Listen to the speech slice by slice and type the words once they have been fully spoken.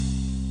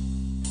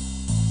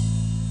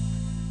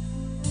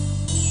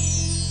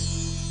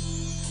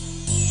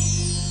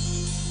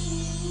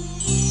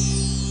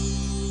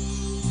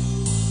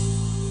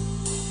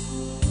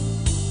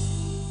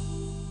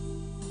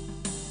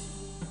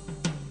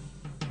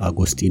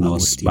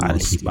ኣጎስጢኖስ በዓል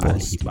ሂፖ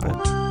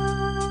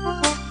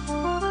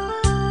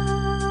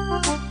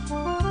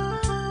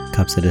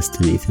ካብ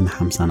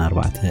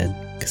 354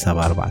 ክሳብ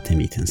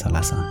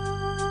 430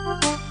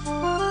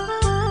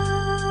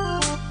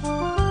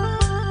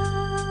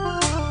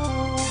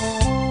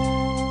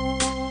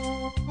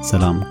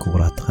 ሰላም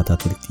ክቡራት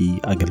ተኸታተልቲ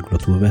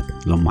ኣገልግሎት ውበት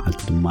ሎም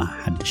መዓልቲ ድማ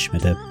ሓድሽ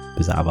መደብ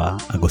ብዛዕባ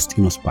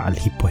ኣጎስጢኖስ በዓል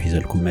ሂፖ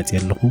ሒዘልኩም መጽ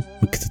ያለኹ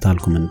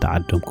ምክትታልኩም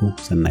እንዳዓደምኩ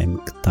ሰናይ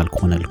ምክትታል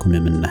ክኾነልኩም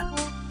የምነ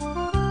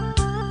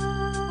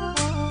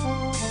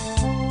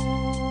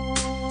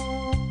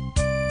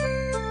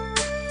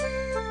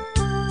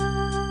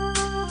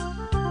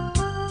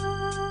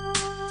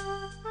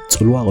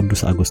ጽልዋ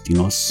ቅዱስ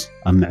ኣጎስጢኖስ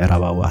ኣብ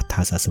ምዕራባዊ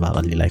ኣተሓሳስባ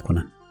ቀሊል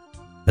ኣይኮነን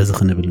እዚ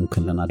ክንብል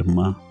እንከለና ድማ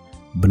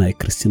ብናይ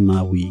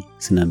ክርስትናዊ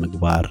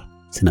ስነ-ምግባር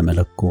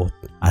ስነ-መለኮት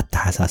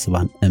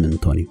ኣተሓሳስባን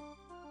እምንቶን እዩ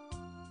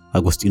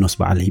ኣጎስጢኖስ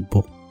በዓል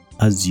ሂፖ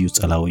ኣዝዩ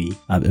ጸላዊ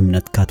ኣብ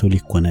እምነት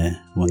ካቶሊክ ኮነ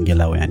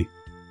ወንጌላውያን እዩ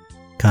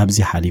ካብዚ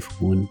ሓሊፉ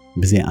እውን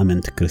ብዘይ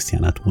ኣመንቲ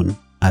ክርስቲያናት እውን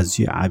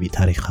ኣዝዩ ዓቢ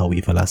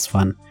ታሪኻዊ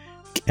ፈላስፋን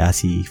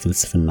ቅያሲ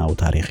ፍልስፍናዊ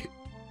ታሪኽ እዩ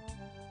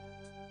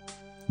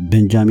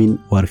ቤንጃሚን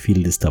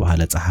ዋርፊልድ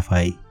ዝተባህለ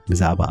ጸሓፋይ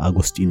ብዛዕባ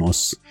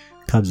ኣጎስጢኖስ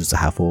ካብ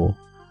ዝጸሓፎ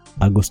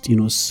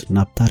ኣጎስጢኖስ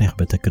ናብ ታሪኽ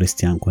ቤተ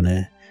ክርስቲያን ኮነ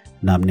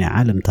ናብ ናይ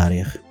ዓለም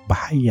ታሪኽ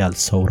ብሓያል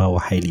ሰውራዊ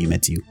ሓይሊ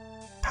ይመጽዩ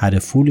ሓደ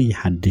ፍሉይ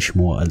ሓድሽ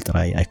መዋዕል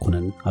ጥራይ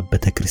ኣይኮነን ኣብ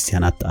ቤተ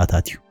ክርስቲያናት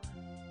ተኣታትዩ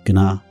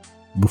ግና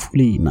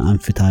ብፍሉይ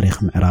ንኣንፊ ታሪኽ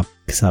ምዕራብ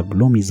ክሳብ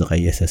ሎሚ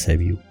ዝቐየሰ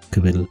ሰብ እዩ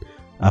ክብል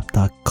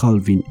ኣብታ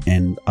ካልቪን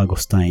ኤንድ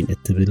ኣጎስታይን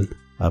እትብል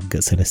ኣብ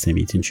ገጽ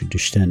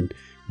 306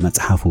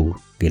 መጽሓፉ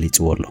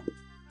ገሊጽዎ ኣሎ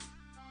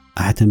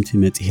ኣሕተምቲ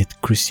መጽሔት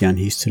ክርስቲያን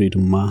ሂስትሪ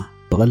ድማ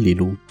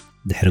ብቐሊሉ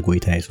ድሕሪ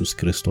ጎይታ ኢየሱስ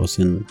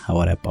ክርስቶስን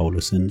ሐዋርያ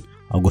ጳውሎስን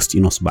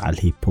ኣጎስጢኖስ በዓል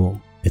ሂፖ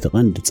እቲ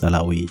ቀንዲ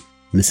ጸላዊ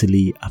ምስሊ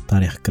ኣብ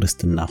ታሪኽ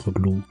ክርስትና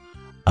ክብሉ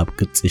ኣብ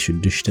ገጽ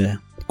 6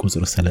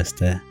 ቁጽሪ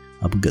 3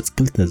 ኣብ ገጽ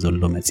 2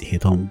 ዘሎ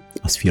መጽሔቶም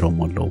ኣስፊሮም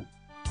ኣለዉ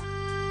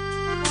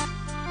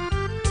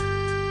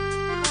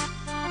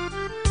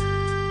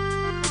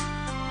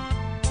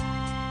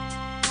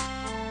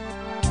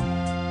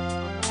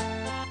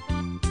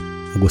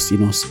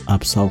ኣጎስጢኖስ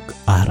ኣብ ሳውክ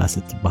ኣህራስ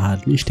እትበሃል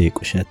ንእሽተይ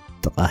ቁሸት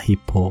ጥቓ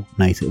ሂፖ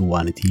ናይቲ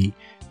እዋንቲ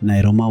ናይ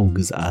ሮማዊ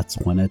ግዝኣት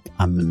ዝኾነት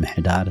ኣብ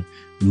ምምሕዳር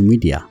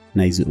ኑሚድያ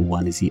ናይ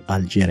ዝእዋን እዚ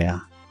ኣልጄርያ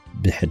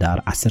ብሕዳር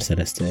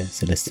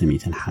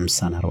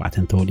 1354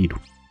 ተወሊዱ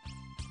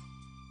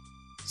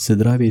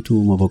ስድራ ቤቱ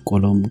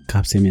መበቆሎም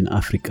ካብ ሰሜን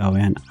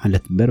ኣፍሪቃውያን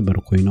ዓለት በርበር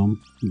ኮይኖም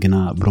ግና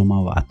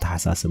ብሮማዊ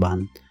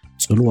ኣተሓሳስባን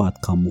ጽልዋት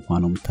ካብ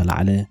ምዃኖም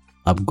ተላዕለ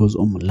ኣብ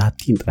ገዝኦም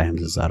ላቲን ጥራዮም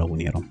ዝዛረቡ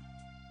ነይሮም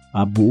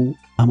ኣቡኡ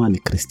ኣማኒ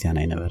ክርስቲያን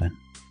ኣይነበረን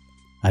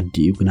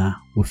ኣዲኡ ግና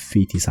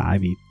ወፊቲ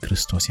ሰዓቢ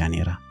ክርስቶስ ያ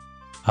ነይራ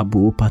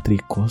ኣቡኡ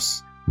ፓትሪኮስ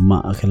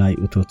ማእከላይ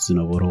እቶት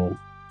ዝነበሮ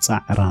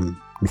ጻዕራም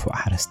ንፉዕ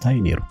ሓረስታይ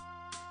ነይሩ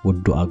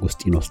ወዱ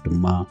ኣጎስጢኖስ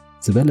ድማ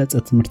ዝበለጸ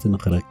ትምህርቲ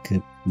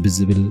ንኽረክብ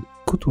ብዝብል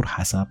ክቱር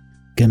ሓሳብ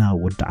ገና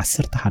ወዲ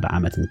 11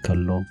 ዓመት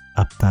እንከሎ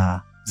ኣብታ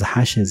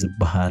ዝሓሸ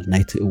ዝበሃል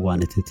ናይቲ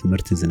እዋንቲ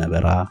ትምህርቲ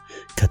ዝነበራ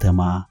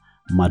ከተማ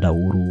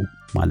ማዳውሩ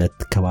ማለት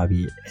ከባቢ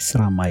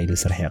 20 ማይል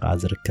ስርሒቓ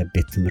ዝርከብ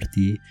ቤት ትምህርቲ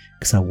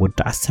ክሳብ ወዲ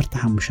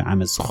 15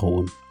 ዓመት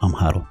ዝኸውን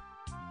ኣምሃሮ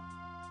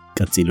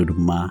ቀፂሉ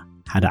ድማ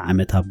ሓደ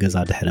ዓመት ኣብ ገዛ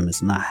ድሕሪ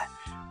ምጽናሕ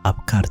ኣብ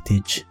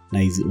ካርቴጅ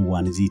ናይ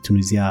ዝእዋን እዚ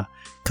ቱኒዝያ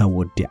ካብ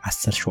ወዲ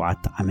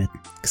 17 ዓመት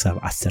ክሳብ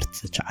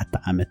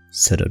 19 ዓመት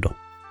ሰደዶ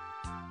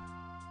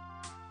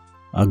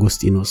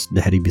ኣጎስጢኖስ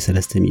ድሕሪ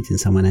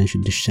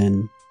ብ386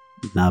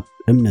 ናብ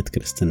እምነት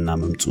ክርስትና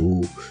መምጽኡ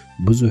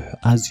ብዙሕ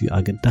ኣዝዩ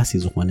ኣገዳሲ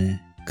ዝኾነ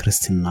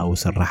ክርስትናዊ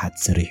ስራሓት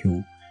ሰሪሑ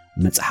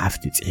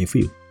መጽሓፍቲ ጽሒፉ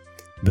እዩ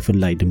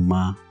ብፍላይ ድማ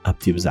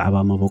ኣብቲ ብዛዕባ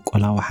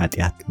መበቆላዊ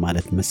ሓጢያት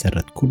ማለት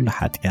መሰረት ኩሉ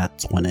ሓጢያት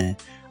ዝኾነ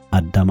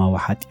ኣዳማዊ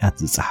ሓጢያት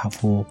ዝጸሓፎ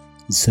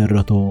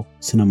ዝሰረቶ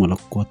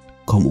ስነ-መለኮት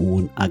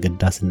ከምኡውን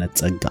ኣገዳስነት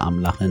ጸጋ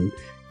ኣምላኽን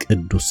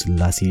ቅዱስ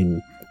ስላሴን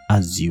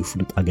ኣዝዩ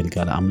ፍሉጥ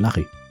ኣገልጋሊ ኣምላኽ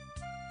እዩ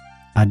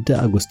ኣደ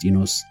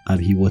ኣጎስጢኖስ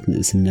ኣብ ህይወት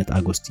ንእስነት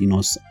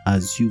ኣጎስጢኖስ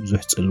ኣዝዩ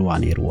ብዙሕ ጽልዋ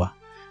ነይርዋ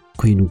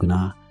ኮይኑ ግና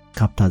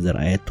ካብታ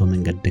ዘርአየቶ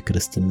መንገዲ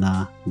ክርስትና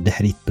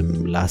ድሕሪት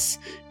ብምምላስ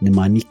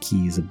ንማኒኪ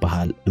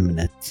ዝበሃል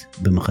እምነት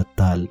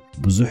ብምኽታል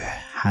ብዙሕ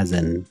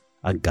ሓዘን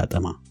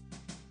ኣጋጠማ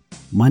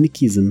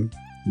ማኒኪዝም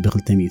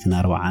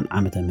ብ240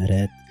 ዓመተ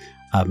ምህረት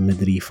ኣብ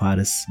ምድሪ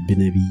ፋርስ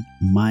ብነቢ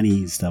ማኒ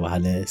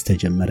ዝተባህለ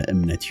ዝተጀመረ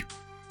እምነት እዩ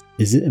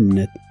እዚ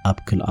እምነት ኣብ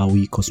ክልኣዊ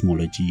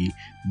ኮስሞሎጂ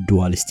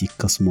ዱዋሊስቲክ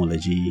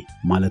ኮስሞሎጂ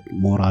ማለት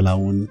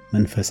ሞራላውን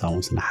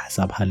መንፈሳውን ስነ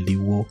ሓሳብ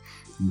ሃልይዎ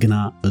ግና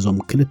እዞም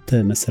ክልተ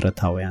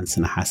መሰረታውያን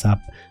ስነ ሓሳብ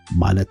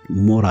ማለት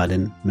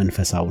ሞራልን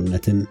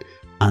መንፈሳውነትን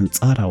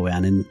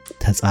ኣንጻራውያንን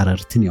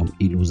ተጻረርትን እዮም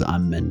ኢሉ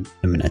ዝኣመን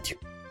እምነት እዩ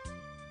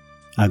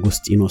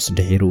ኣጎስጢኖስ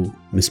ድሒሩ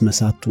ምስ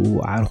መሳቱ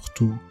ዓርኽቱ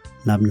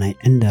ናብ ናይ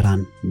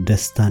ዕንደራን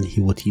ደስታን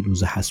ህይወት ኢሉ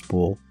ዝሓስቦ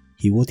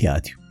ህይወት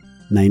ያትዩ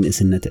ናይ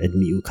ንእስነት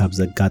ዕድሚኡ ካብ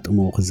ዘጋጥሞ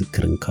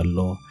ክዝክር እንከሎ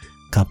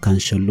ካብ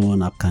ካንሸሎ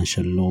ናብ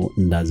ካንሸሎ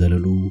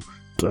እንዳዘለሉ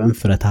ጥዑም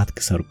ፍረታት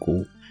ክሰርቁ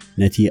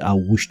ነቲ ኣብ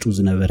ውሽጡ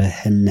ዝነበረ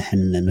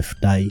ሕነ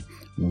ምፍዳይ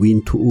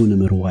ዊንቱኡ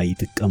ንምርዋይ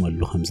ይጥቀመሉ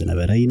ከም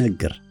ዝነበረ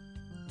ይነግር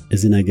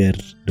እዚ ነገር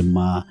ድማ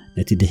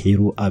ነቲ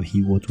ድሒሩ ኣብ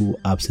ህይወቱ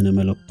ኣብ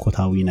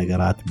ስነ-መለኮታዊ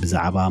ነገራት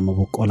ብዛዕባ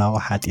መበቆላዊ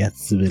ሓጢያት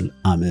ዝብል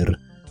ኣምር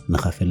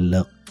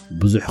ንኸፍልቕ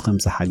ብዙሕ ከም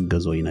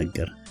ዝሓገዞ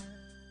ይነግር።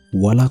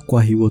 ዋላ እኳ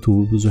ህይወቱ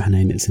ብዙሕ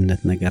ናይ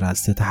ንእስነት ነገራት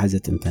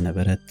ዝተተሓዘት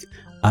እንተነበረት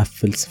ኣብ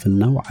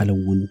ፍልስፍናዊ ዓለም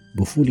እውን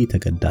ብፍሉይ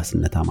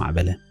ተገዳስነት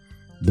ኣማዕበለ።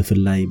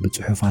 ብፍላይ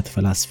ብጽሑፋት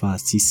ፈላስፋ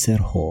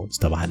ሲሰርሆ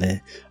ዝተባህለ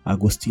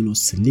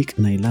ኣጎስጢኖስ ሊቅ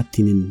ናይ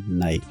ላቲንን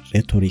ናይ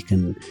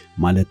ሬቶሪክን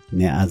ማለት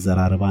ናይ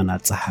ኣዘራርባን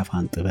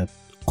ኣጸሓፋን ጥበብ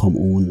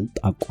ከምኡውን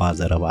ጣቋ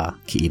ዘረባ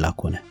ክኢላ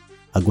ኮነ።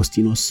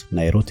 ኣጎስጢኖስ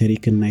ናይ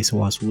ሬቶሪክን ናይ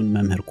ሰዋስውን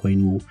መምህር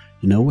ኮይኑ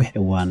ነዊሕ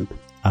እዋን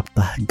ኣብ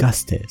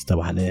ታህጋስተ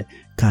ዝተባህለ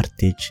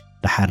ካርቴጅ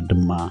ድሓር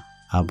ድማ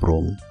ኣብ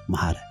ሮም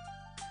መሃረ።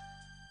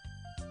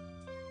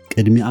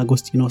 ቅድሚ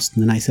ኣጎስጢኖስ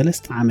ንናይ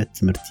 3 ዓመት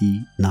ትምህርቲ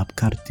ናብ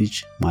ካርቴጅ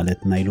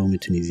ማለት ናይ ሎሚ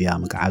ቱኒዝያ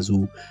መግዓዙ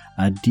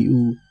ኣዲኡ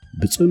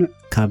ብጽኑዕ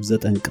ካብ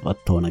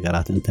ዘጠንቀቐቶ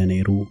ነገራት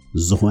እንተነይሩ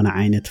ዝኾነ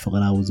ዓይነት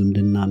ፍቕራዊ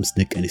ዝምድና ምስ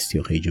ደቂ ኣንስትዮ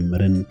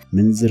ከይጅምርን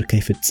ምንዝር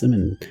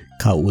ከይፍጽምን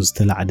ካብኡ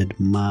ዝተላዕለ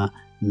ድማ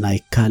ናይ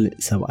ካልእ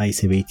ሰብኣይ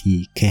ሰበይቲ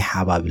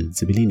ከይሓባብል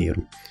ዝብል ነይሩ።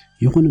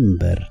 ይኹን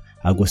እምበር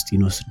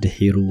ኣጎስጢኖስ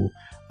ድሒሩ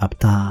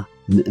ኣብታ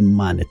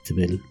ምእማን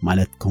እትብል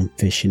ማለት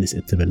ኮንፌሽንስ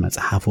እትብል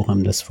መጽሓፉ ከም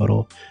ደስፈሮ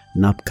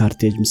ናብ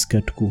ካርቴጅ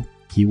ምስከድኩ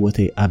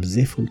ህይወተይ ኣብ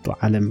ዘይፈልጦ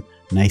ዓለም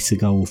ናይ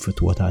ስጋዊ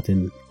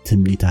ፍትወታትን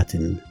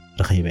ትምኒታትን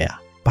ረኺበያ።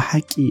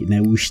 ብሓቂ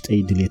ናይ ውሽጠይ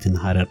ድሌትን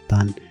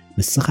ሃረርታን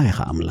ንስኻ ኢኻ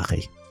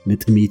ኣምላኸይ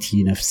ንጥሜቲ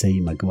ነፍሰይ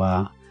መግባ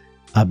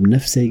ኣብ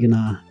ነፍሰይ ግና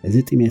እዚ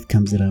ጥሜት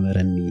ከም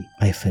ዝረበረኒ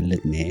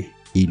ኣይፈልጥኒ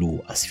ኢሉ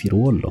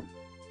ኣስፊርዎ ኣሎ።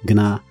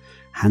 ግና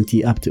ሓንቲ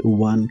ኣብቲ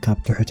እዋን ካብ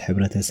ትሑት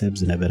ሕብረተሰብ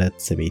ዝነበረት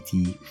ሰበይቲ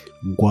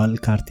ጓል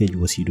ካርቴጅ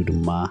ወሲዱ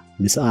ድማ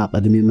ንስኣ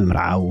ቅድሚ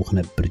ምምርዓው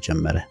ክነብር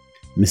ጀመረ።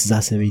 ምስዛ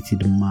ሰበይቲ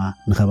ድማ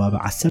ንኸባቢ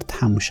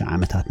 15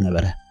 ዓመታት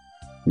ነበረ።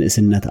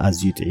 ንእስነት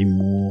ኣዝዩ ጥዒሙ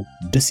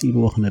ደስ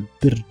ኢልዎ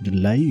ክነብር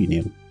ድላዩ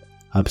ነይሩ።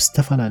 ኣብ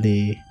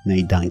ዝተፈላለየ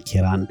ናይ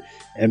ዳንኬራን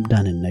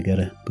ዕብዳንን ነገር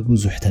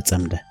ብብዙሕ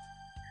ተጸምደ።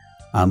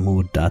 ኣብ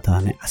መወዳእታ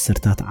ናይ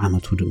 10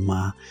 ዓመቱ ድማ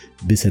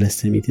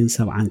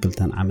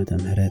ብ372 ዓመተ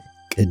ምህረት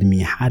ቅድሚ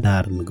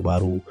ሓዳር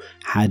ምግባሩ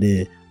ሓደ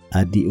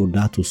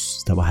ኣዲኦዳቱስ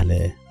ዝተባህለ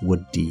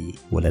ወዲ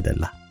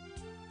ወለደላ።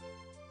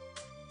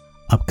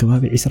 ኣብ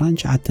ከባቢ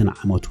 29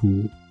 ዓመቱ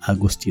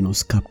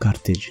ኣጎስጢኖስ ካብ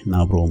ካርቴጅ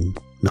ናብ ሮም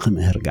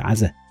ንኽምህር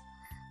ገዓዘ።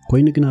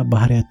 ኮይኑ ግና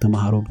ባህርያት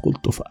ተማሃሮ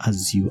ብቁልጡፍ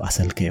ኣዝዩ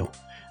ኣሰልከዮ።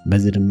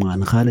 በዚ ድማ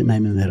ንኻልእ ናይ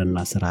መምህርና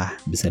ስራሕ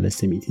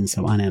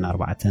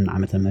ብ374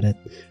 ዓመተ ምህረት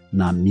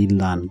ናብ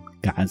ሚላን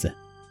ገዓዘ።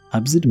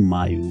 ኣብዚ ድማ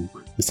እዩ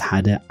ምስ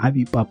ሓደ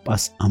ዓብይ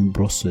ጳጳስ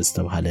ኣምብሮስ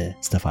ዝተባህለ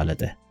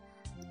ዝተፋለጠ።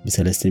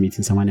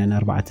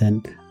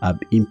 ብ384 ኣብ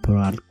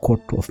ኢምፐራል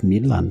ኮርት ኦፍ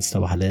ሚላን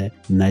ዝተባህለ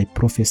ናይ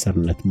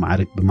ፕሮፌሰርነት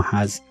ማዕርግ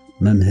ብምሓዝ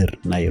መምህር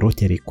ናይ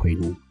ሮቴሪክ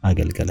ኮይኑ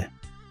ኣገልገለ።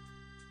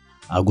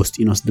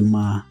 ኣጎስጢኖስ ድማ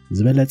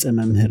ዝበለጸ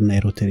መምህር ናይ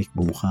ሮቴሪክ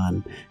ብምዃን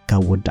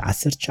ካብ ወዲ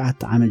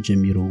 19 ዓመት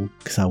ጀሚሩ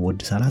ክሳብ ወዲ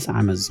 30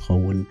 ዓመት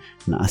ዝኸውን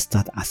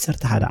ንኣስታት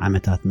 11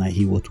 ዓመታት ናይ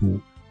ህይወቱ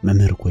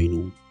መምህር ኮይኑ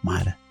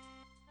መሃረ።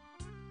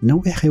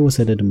 ነዊሕ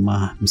ከይወሰደ ድማ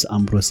ምስ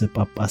ኣምብሮስ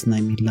ጳጳስ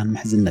ናይ ሚላን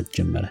ምሕዝነት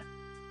ጀመረ።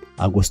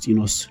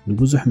 ኣጎስጢኖስ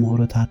ንብዙሕ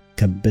ምሁረታት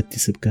ከበድቲ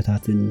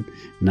ስብከታትን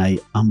ናይ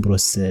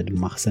ኣምብሮስ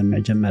ድማ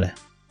ክሰምዕ ጀመረ።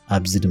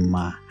 ኣብዚ ድማ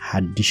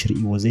ሓድሽ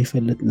ርእይዎ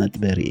ዘይፈልጥ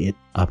ነጥበ ርኤት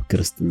ኣብ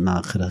ክርስትና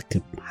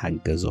ክረክብ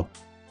ሓገዞ።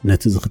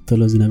 ነቲ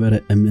ዝኽተሎ ዝነበረ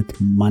እምነት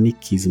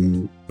ማኒኪዝም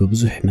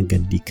ብብዙሕ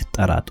መንገዲ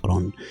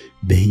ክጠራጥሮን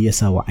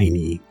ብህየሳዊ ዓይኒ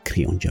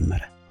ክሪኦን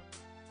ጀመረ።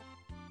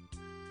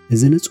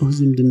 እዚ ንጹህ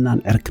ዝምድናን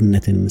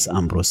ዕርክነትን ምስ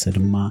ኣምብሮስ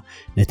ድማ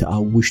ነቲ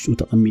ኣብ ውሽጡ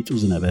ተቐሚጡ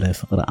ዝነበረ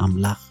ፍቕሪ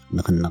ኣምላኽ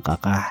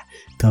ንኽነቃቃሕ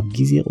ካብ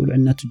ግዜ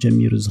ቁልዕነቱ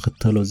ጀሚሩ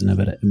ዝኽተሎ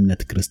ዝነበረ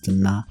እምነት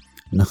ክርስትና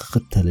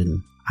ንኽኽተልን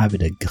ዓብ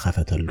ደገ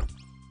ኸፈተሉ።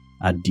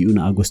 ኣዲኡ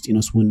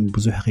ንኣጎስጢኖስ እውን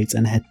ብዙሕ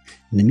ከይጸንሐት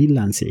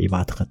ንሚላን ስዒባ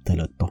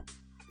ተኸተለቶ።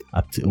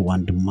 ኣብቲ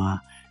እዋን ድማ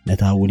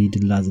ነታ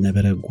ወሊድላ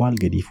ዝነበረ ጓል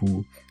ገዲፉ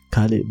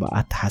ካልእ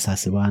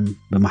ብኣተሓሳስባን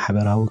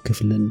ብማሕበራዊ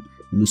ክፍልን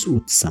ምስኡ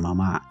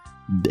ትሰማማዕ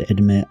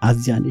ብዕድመ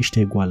ኣዝያ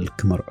ንእሽተይ ጓል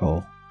ክመርዖ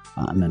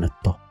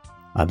ኣእመነቶ።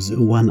 ኣብዚ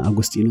እዋን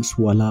ኣጎስጢኖስ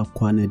ዋላ እኳ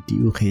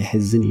ነዲኡ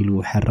ከይሕዝን ኢሉ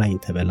ሕራይ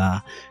እንተበላ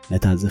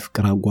ነታ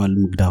ዘፍቅራ ጓል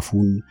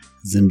ምግዳፉን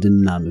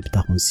ዝምድና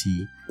ምብታኹንሲ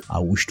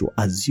ኣብ ውሽጡ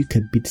ኣዝዩ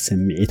ከቢድ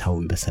ስምዒታዊ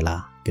በሰላ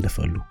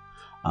ገደፈሉ።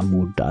 ኣብ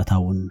መወዳእታ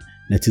እውን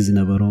ነቲ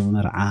ዝነበሮ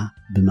መርዓ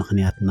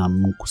ብምኽንያት ናብ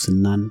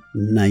ምንኩስናን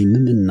ናይ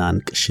ምምናን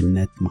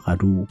ቅሽነት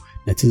መኻዱ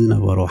ነቲ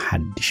ዝነበሮ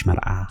ሓድሽ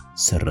መርዓ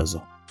ሰረዞ።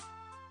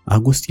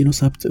 ኣጎስጢኖስ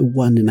ኣብቲ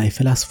እዋን ናይ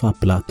ፈላስፋ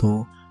ፕላቶ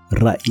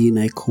ራእይ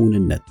ናይ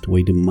ከውንነት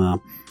ወይ ድማ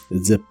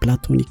the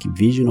platonic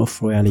vision of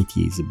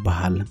reality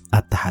ዝበሃል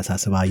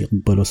ኣተሓሳስባ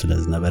ይቕበሎ ስለ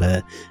ዝነበረ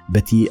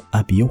በቲ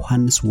ኣብ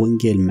ዮሐንስ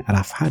ወንጌል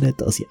ምዕራፍ 1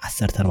 ጥቕሲ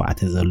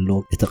 14 ዘሎ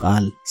እቲ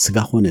ቃል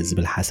ስጋ ኾነ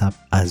ዝብል ሓሳብ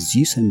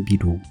ኣዝዩ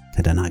ሰንቢዱ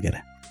ተደናገረ።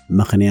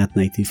 ምኽንያት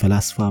ናይቲ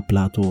ፈላስፋ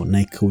ፕላቶ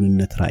ናይ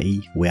ከውንነት ራእይ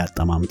ወይ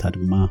ኣጠማምታ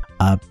ድማ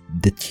ኣብ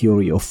the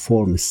theory of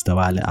forms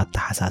ዝተባህለ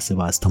ኣተሓሳስባ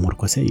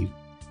ዝተመርኮሰ እዩ።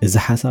 እዚ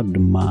ሓሳብ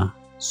ድማ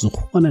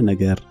ዝኾነ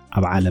ነገር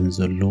ኣብ ዓለም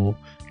ዘሎ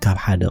ካብ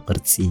ሓደ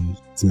ቅርጺ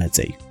ዝመጸ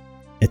እዩ።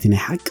 እቲ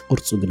ናይ ሓቂ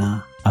ቅርጹ ግና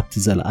ኣብቲ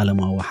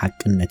ዘለዓለማዊ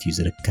ሓቅነት እዩ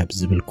ዝርከብ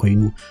ዝብል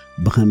ኮይኑ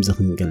ብኸምዚ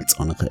ክንገልጾ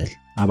ንኽእል።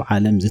 ኣብ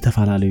ዓለም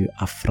ዝተፈላልዩ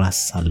ኣፍራስ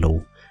ኣለዉ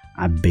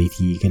ዓበይቲ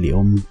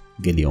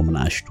ገሊኦም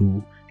ንኣሽቱ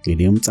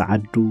ገሊኦም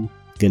ጻዓዱ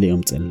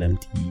ገሊኦም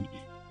ጸለምቲ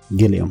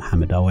ገሊኦም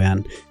ሓመዳውያን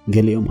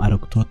ገሊኦም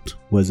ኣረክቶት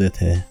ወዘተ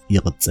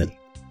ይቕጽል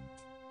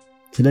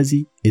ስለዚ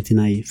እቲ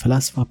ናይ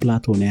ፈላስፋ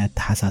ፕላቶንያ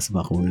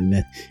ተሓሳስባ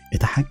ኸውንነት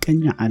እቲ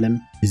ሓቀኛ ዓለም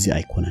እዚ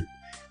ኣይኮነን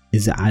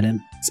እዚ ዓለም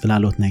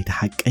ጽላሎት ናይ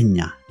ተሓቀኛ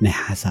ናይ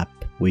ሓሳብ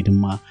ወይ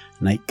ድማ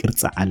ናይ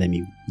ቅርጽ ዓለም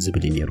እዩ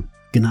ዝብል ነይሩ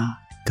ግና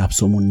ካብ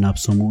ሰሙን ናብ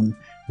ሰሙን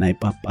ናይ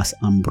ጳጳስ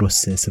ኣምብሮስ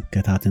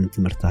ስብከታትን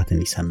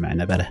ትምህርታትን ይሰምዕ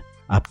ነበረ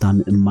ኣብታ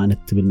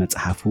ምእማነት ትብል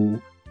መጽሓፉ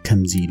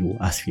ከምዚሉ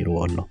ኣስፊርዎ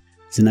ኣሎ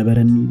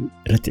ዝነበረኒ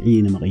ርትዒ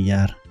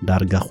ንምቕያር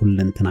ዳርጋ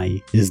ኩለንትናይ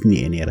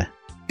እዝኒየ ነይረ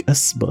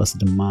ቀስ በቐስ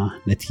ድማ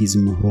ነቲ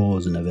ዝምህሮ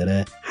ዝነበረ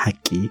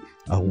ሓቂ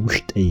ኣብ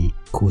ውሽጠይ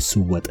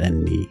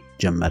ክውስወጠኒ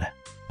ጀመረ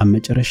ኣብ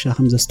መጨረሻ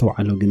ከም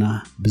ዘስተውዓሎ ግና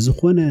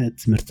ብዝኾነ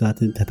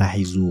ትምህርታትን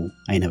ተታሒዙ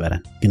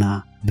ኣይነበረን ግና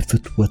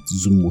ብፍትወት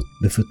ዝሙት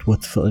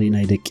ብፍትወት ፍቕሪ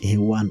ናይ ደቂ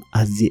ሔዋን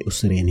ኣዝየ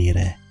እሱረ ነይረ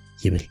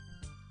ይብል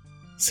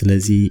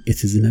ስለዚ እቲ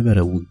ዝነበረ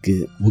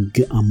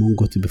ውግእ ኣብ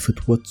መንጎቲ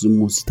ብፍትወት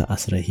ዝሙት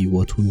ዝተኣስረ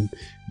ህይወቱን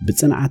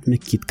ብጽንዓት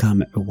መኪትካ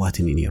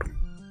ምዕዋትን ነይሩ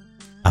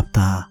ኣብታ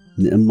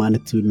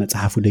ምእማነት ትብል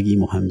መጽሓፉ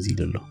ደጊሙ ከምዚ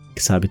ኢሉ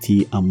ክሳብቲ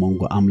ኣብ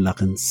መንጎ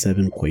ኣምላኽን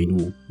ሰብን ኮይኑ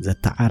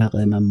ዘተዓረቐ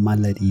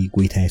መማለዲ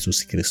ጎይታ ኢየሱስ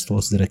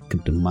ክርስቶስ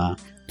ዝረክብ ድማ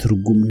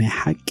ትርጉም ናይ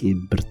ሓቂ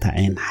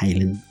ብርታዕን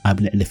ሓይልን ኣብ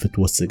ልዕሊ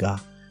ፍትወት ስጋ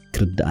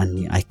ክርዳኣኒ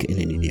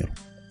ኣይክእልን ነይሩ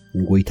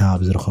ንጎይታ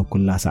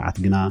ብዝረኸብኩላ ሰዓት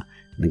ግና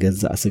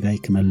ንገዛእ ስጋይ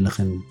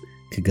ክመልኽን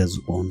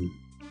ክገዝኦን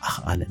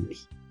ኣኽኣለኒ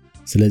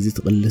ስለዚ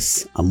ትቕልስ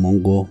ኣብ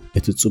መንጎ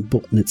እቲ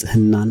ጽቡቕ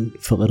ንጽህናን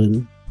ፍቕርን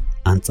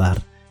ኣንጻር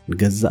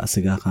ንገዛእ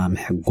ስጋኻ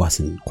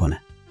ምሕጓስን ኮነ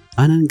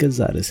ኣነ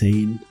ንገዛእ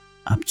ርእሰይን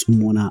ኣብ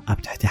ጽሞና ኣብ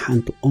ትሕቲ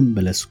ሓንቲ ኦም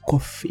በለስ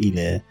ኮፍ ኢለ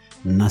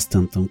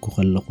እናስተንተንኩ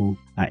ከለኹ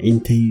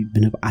ኣዒንተይ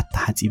ብንብዓት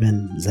ተሓጺበን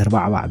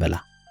ዘርባዕባዕ በላ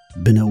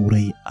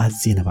ብነውረይ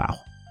ኣዝየ ነባዕኹ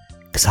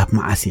ክሳብ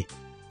መዓሴ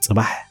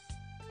ጽባሕ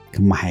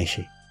ክመሓየሸ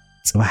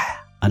ጽባሕ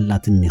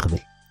ኣላትኒ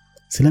ክብል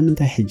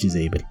ስለምንታይ ሕጂ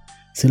ዘይብል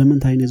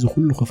ስለምንታይ ነዚ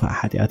ኩሉ ክፋእ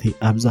ሓጢኣተይ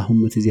ኣብዛ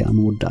ህመት እዚኣ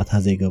መወዳእታ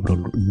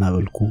ዘይገብረሉ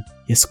እናበልኩ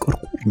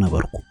የስቆርቁር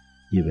ነበርኩ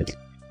ይብል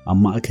ኣብ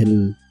ማእከል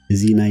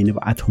እዚ ናይ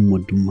ንብዓት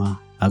ህሞት ድማ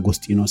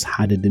ኣጎስጢኖስ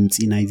ሓደ ድምጺ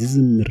ናይ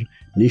ዝዝምር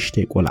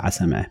ንእሽተይ ቆልዓ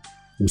ሰምዐ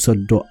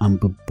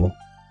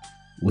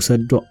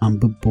ውሰዶ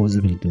ኣንብቦ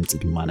ዝብል ድምጺ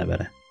ድማ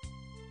ነበረ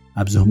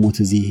ኣብዚ ህሞት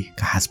እዚ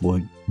ክሓስቦ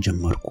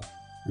ጀመርኩ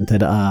እንተ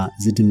ደኣ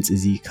እዚ ድምጺ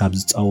እዚ ካብ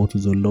ዝጻወቱ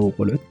ዘለዉ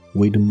ቆልዑት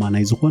ወይ ድማ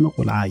ናይ ዝኾነ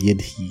ቆልዓ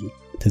የድሂ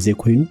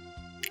ተዘይኮይኑ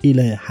ኢለ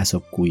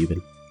ሓሰብኩ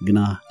ይብል ግና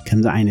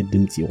ከምዚ ዓይነት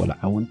ድምጺ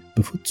ቆልዓውን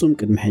ብፍጹም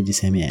ቅድሚ ሕጂ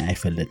ሰሚዐ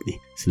ኣይፈለጥኒ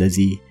ስለዚ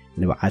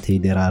ንብዓተይ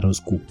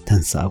ደራረዝኩ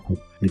ተንሳእኩ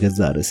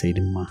ንገዛእ ርእሰይ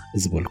ድማ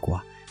ዝብልኩዋ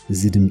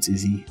እዚ ድምጺ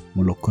እዚ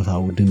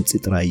መለኮታዊ ድምጺ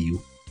ጥራይ እዩ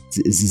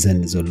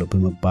ዝእዝዘኒ ዘሎ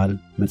ብምባል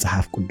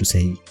መጽሓፍ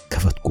ቅዱሰይ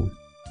ከፈትኩ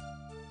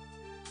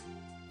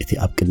እቲ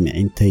ኣብ ቅድሚ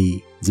ዒንተይ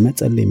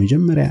ዝመጸለይ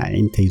መጀመርያ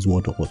ዒንተይ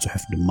ዝወደቆ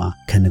ጽሑፍ ድማ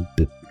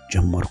ከንብብ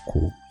ጀመርኩ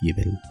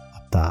ይብል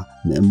ኣብታ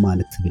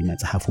ምእማነት ትብል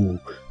መጽሓፉ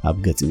ኣብ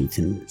ገጽ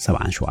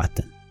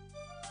 177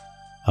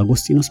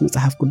 ኣጎስጢኖስ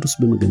መጽሓፍ ቅዱስ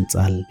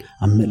ብምግንጻል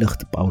ኣብ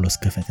መልእኽቲ ጳውሎስ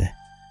ከፈተ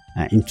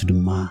ዒንቱ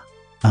ድማ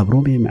ኣብ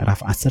ሮሜ ምዕራፍ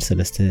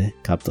 13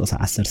 ካብ ጥቕሲ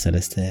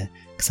 13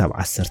 ክሳብ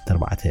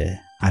 14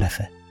 ዓረፈ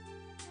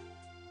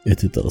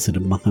እቲ ጥቕሲ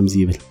ድማ ከምዚ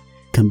ይብል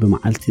ከም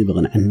ብመዓልቲ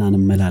ብቕንዕና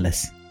ንመላለስ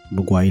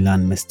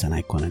ብጓይላን መስተን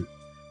ኣይኮነን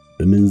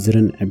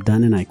ብምንዝርን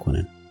ዕብዳንን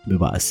ኣይኮነን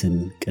ብባእስን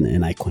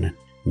ቅንእን ኣይኮነን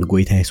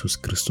ንጎይታ ኢየሱስ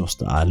ክርስቶስ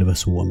ደኣ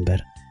ልበስዎ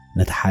እምበር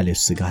ነቲ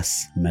ሓልዮት ስጋስ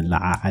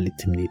መላዓዓሊ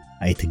ትምኒት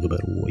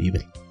ኣይትግበርዎ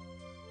ይብል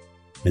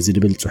ነዚ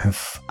ድብል ጽሑፍ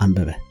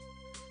ኣንበበ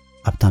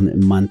ኣብታ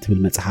ምእማን ትብል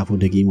መጽሓፉ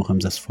ደጊሙ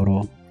ከም ዘስፈሮ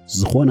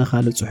ዝኾነ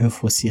ካልእ ጽሑፍ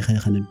ወሲኸ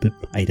ክንብብ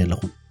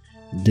ኣይደለኹን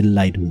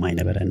ድላይ ድማ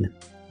ኣይነበረንን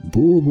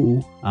ብኡ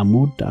ኣብ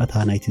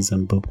መወዳእታ ናይቲ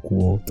ዘንበብክዎ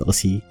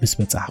ጥቕሲ ምስ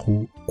በጻሕኹ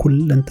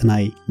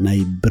ኩለንትናይ ናይ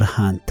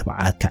ብርሃን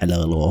ትብዓት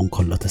ክዕለቕልቆ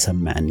እንከሎ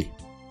ተሰምዐኒ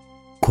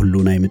ኩሉ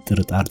ናይ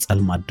ምጥርጣር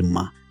ጸልማት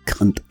ድማ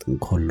ክቕንጥጥ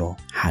እንከሎ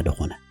ሓደ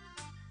ኾነ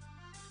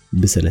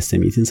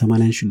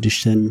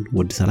ብ386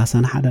 ወዲ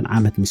 31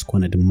 ዓመት ምስ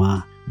ኮነ ድማ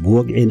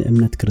ብወግዒ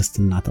ንእምነት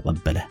ክርስትና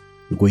ተቐበለ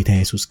ጎይታ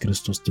ኢየሱስ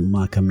ክርስቶስ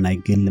ድማ ከም ናይ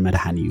ገል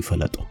መድሓኒ እዩ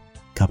ፈለጦ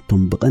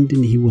ካብቶም ብቐንዲ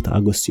ንህይወት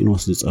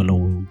ኣጎስጢኖስ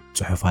ዝጸለዉ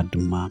ጽሑፋት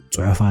ድማ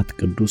ጽሑፋት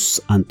ቅዱስ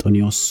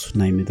አንጦኒዮስ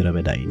ናይ ምድረ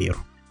በዳ እዩ ነይሩ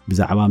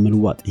ብዛዕባ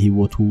ምልዋጥ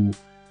ህይወቱ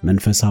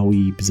መንፈሳዊ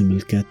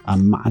ብዝምልከት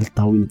ኣብ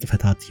መዓልታዊ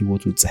ንጥፈታት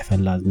ህይወቱ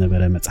ጽሕፈላ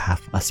ዝነበረ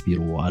መጽሓፍ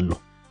ኣስቢርዎ ኣሎ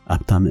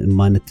ኣብታ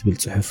ምእማነት ትብል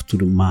ጽሑፍቱ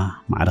ድማ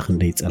ማዕረኽ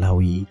እንደይ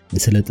ጸላዊ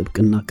ምስለ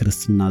ጥብቅና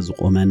ክርስትና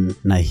ዝቆመን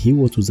ናይ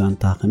ህይወቱ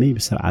ዛንታ ከመይ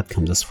ብስርዓት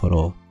ከም ዘስፈሮ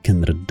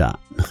ክንርዳእ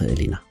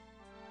ንኽእል ኢና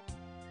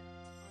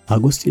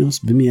ኣጎስጢኖስ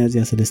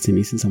በሚያዝያ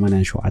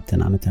 387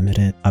 ዓመተ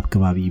ምህረት ኣብ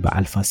ከባቢ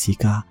በዓል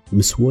ፋሲካ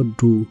ምስ ወዱ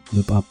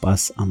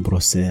ብጳጳስ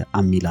ኣምብሮስ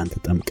ኣብ ሚላን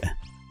ተጠምቀ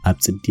ኣብ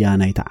ጽድያ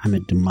ናይቲ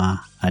ዓመት ድማ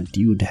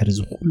ኣዲዩ ድሕሪ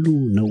ዝኹሉ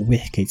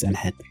ነዊሕ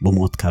ከይጸንሐት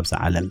ብሞት ካብዛ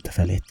ዓለም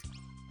ተፈለየት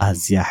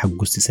ኣዝያ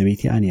ሕጉስቲ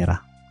ሰበይቲ እያ ነይራ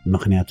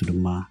ምኽንያቱ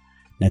ድማ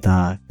ነታ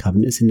ካብ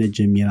ንእስነት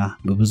ጀሚራ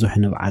ብብዙሕ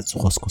ንብዓት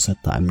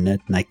ዝኸስኮሰታ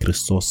እምነት ናይ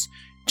ክርስቶስ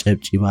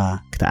ጨብጪባ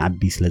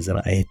ክትዓቢ ስለ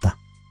ዝረኣየታ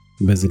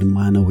በዚ ድማ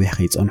ነዊሕ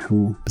ከይጸንሑ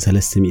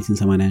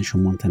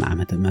ብ388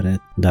 ዓመተ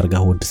ምህረት ዳርጋ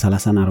ወዲ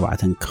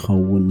 34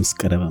 ክኸውን ምስ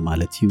ቀረበ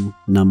ማለት እዩ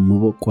ናብ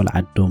መበቆል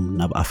ዓዶም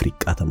ናብ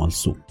ኣፍሪቃ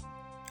ተመልሱ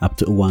ኣብቲ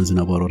እዋን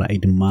ዝነበሩ ራእይ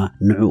ድማ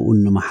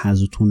ንዕኡን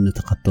ንመሓዙቱን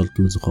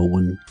ተኸተልቱን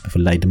ዝኸውን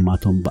ብፍላይ ድማ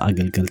ቶም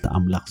ብኣገልገልቲ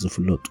ኣምላኽ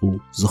ዝፍለጡ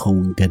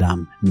ዝኸውን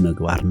ገዳም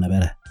ንምግባር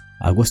ነበረ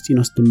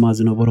ኣጎስጢኖስ ድማ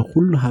ዝነበረ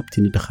ኩሉ ሃብቲ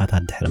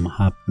ንድኻታት ድሕሪ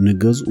መሃብ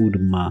ንገዝኡ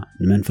ድማ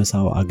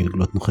ንመንፈሳዊ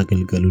ኣገልግሎት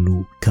ንኸገልገልሉ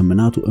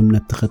ከምናቱ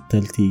እምነት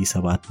ተኸተልቲ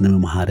ሰባት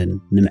ንምምሃርን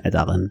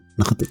ንምዕዳቕን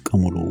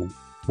ንኽጥቀሙሉ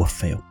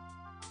ወፈዮ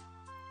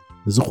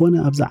ዝኾነ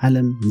ኣብዛ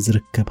ዓለም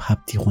ዝርከብ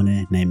ሃብቲ ኾነ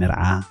ናይ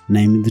መርዓ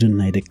ናይ ምድርን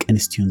ናይ ደቂ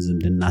ኣንስትዮን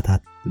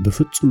ዝምድናታት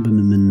ብፍጹም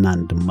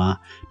ብምምናን ድማ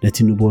ነቲ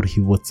ንቦር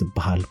ህይወት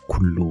ዝበሃል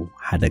ኩሉ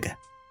ሓደገ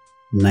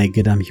ናይ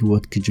ገዳም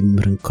ህይወት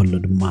ክጅምርን ከሎ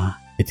ድማ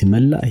እቲ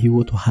መላእ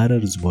ህይወቱ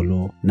ሃረር ዝበሎ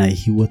ናይ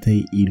ህይወተይ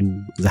ኢሉ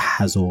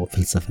ዝሓዞ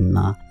ፍልስፍና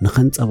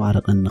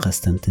ንኸንጸባርቕን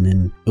ንኸስተንትንን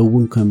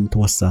እውን ከም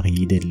ተወሳኺ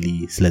ይደሊ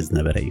ስለ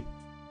ዝነበረ እዩ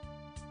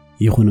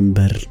ይኹን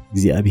እምበር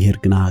እግዚኣብሔር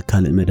ግና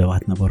ካልእ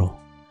መደባት ነበሮ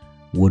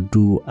ወዱ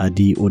ኣዲ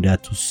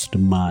ኦዳቱስ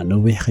ድማ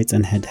ነዊሕ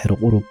ከይጸንሐ ድሕሪ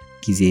ቁሩብ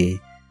ግዜ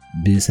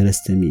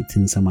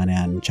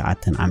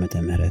ብ389 ዓመተ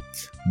ምህረት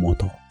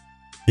ሞቶ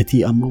እቲ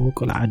ኣብ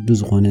መበቆል ዓዱ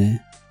ዝኾነ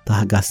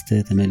ታህጋስተ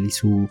ተመሊሱ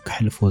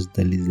ክሕልፎ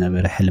ዝደሊ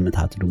ዝነበረ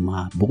ሕልምታት ድማ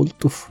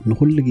ብቕልጡፍ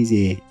ንኹሉ ግዜ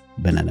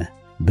በነነ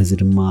በዚ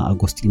ድማ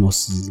ኣጎስጢኖስ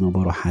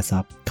ዝነበሮ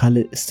ሓሳብ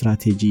ካልእ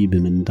ስትራቴጂ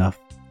ብምንዳፍ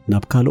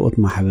ናብ ካልኦት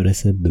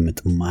ማሕበረሰብ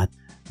ብምጥማት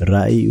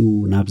ራእዩ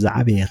ናብ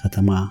ዝዓበየ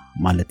ከተማ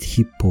ማለት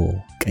ሂፖ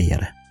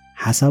ቀየረ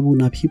ሓሳቡ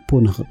ናብ ሂፖ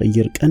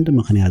ንኽቕይር ቀንዲ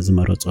ምኽንያት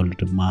ዝመረጸሉ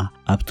ድማ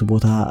ኣብቲ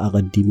ቦታ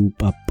ኣቐዲሙ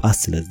ጳጳስ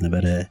ስለ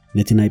ዝነበረ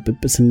ነቲ ናይ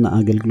ጵጵስና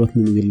ኣገልግሎት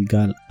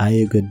ንምግልጋል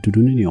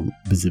ኣየገድዱን እዮም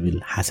ብዝብል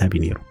ሓሳብ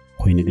ነይሩ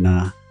ኮይኑ ግና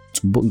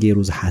ጽቡቕ ገይሩ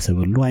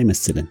ዝሓሰበሉ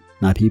ኣይመስልን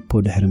ናብ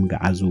ሂፖ ድሕሪ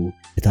ምግዓዙ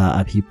እታ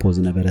ኣብ ሂፖ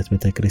ዝነበረት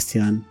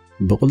ቤተክርስትያን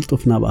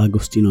ብቕልጡፍ ናብ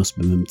ኣጎስጢኖስ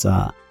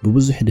ብምምጻእ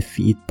ብብዙሕ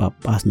ድፍኢት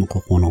ጳጳስ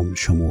ንኽኾኖም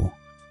ሸምዎ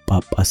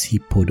ጳጳስ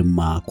ሂፖ ድማ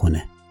ኮነ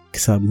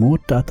ክሳብ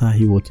መወዳእታ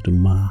ህይወቱ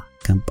ድማ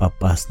ከም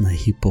ጳጳስ ናይ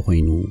ሂፖ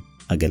ኮይኑ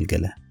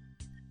ኣገልገለ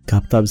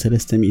ካብታ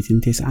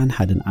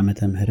ብ391 ዓመተ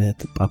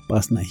ምህረት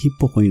ጳጳስ ናይ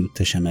ሂፖ ኮይኑ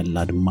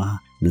ተሸመላ ድማ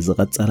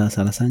ንዝቐጸለ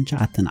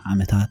 39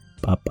 ዓመታት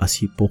ጳጳስ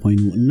ሂፖ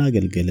ኮይኑ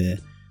እናገልገለ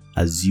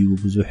ኣዝዩ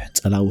ብዙሕ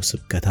ጸላው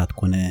ስብከታት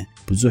ኮነ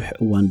ብዙሕ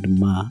እዋን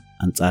ድማ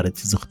ኣንጻርቲ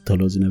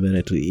ዝኽተሎ ዝነበረ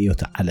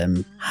ርእዮተ ዓለም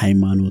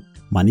ሃይማኖት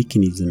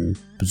ማኒኪኒዝም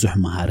ብዙሕ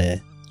መሃረ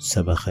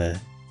ሰበኸ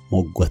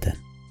ሞጎተ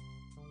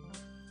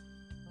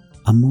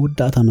ኣብ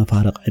መወዳእታ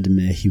መፋረቕ ዕድመ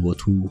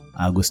ህይወቱ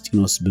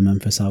ኣጎስጢኖስ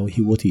ብመንፈሳዊ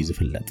ህይወቱ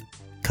ዝፍለጥ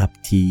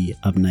ካብቲ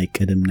ኣብ ናይ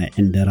ቀደም ናይ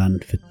ዕንደራን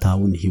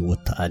ፍታውን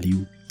ህይወት ተኣልዩ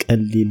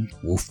ቀሊል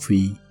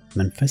ውፍይ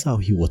መንፈሳዊ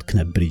ህይወት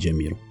ክነብር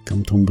ጀሚሩ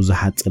ከምቶም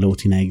ብዙሓት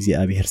ጸለውቲ ናይ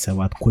እግዚኣብሔር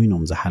ሰባት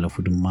ኮይኖም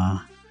ዝሓለፉ ድማ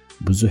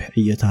ብዙሕ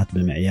ዕየታት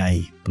ብምዕያይ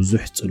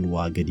ብዙሕ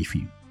ጽልዋ ገዲፍ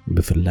እዩ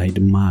ብፍላይ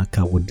ድማ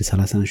ካብ ወዲ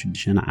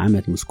 36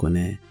 ዓመት ምስኮነ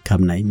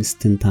ካብ ናይ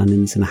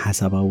ምስትንታንን ስነ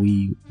ሓሳባዊ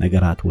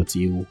ነገራት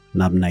ወፂኡ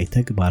ናብ ናይ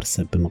ተግባር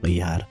ሰብ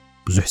ብምቕያር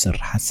ብዙሕ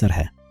ስራሓት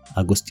ሰርሐ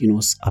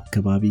ኣጎስጢኖስ ኣብ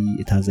ከባቢ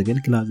እታ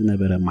ዘገልግላ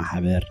ዝነበረ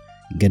ማሕበር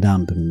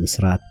ገዳም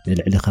ብምስራት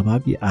ልዕሊ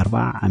ከባቢ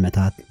 40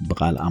 ዓመታት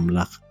ብቃል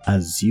ኣምላኽ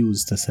ኣዝዩ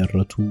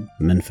ዝተሰረቱ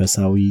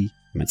መንፈሳዊ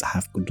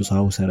መጽሓፍ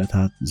ቅዱሳዊ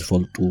ሰረታት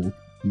ዝፈልጡ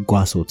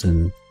ጓሶትን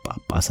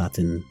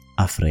ጳጳሳትን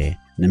ኣፍረ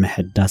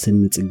ንምሕዳስን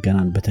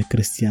ንጽገናን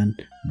ቤተክርስትያን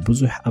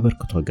ብዙሕ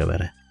ኣበርክቶ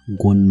ገበረ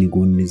ጎኒ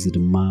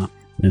ድማ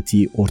ነቲ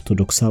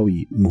ኦርቶዶክሳዊ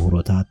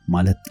ምሁሮታት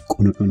ማለት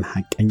ቁኑዑን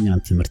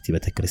ሓቀኛን ትምህርቲ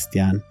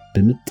ቤተክርስትያን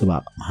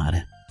ብምጥባቕ መሃረ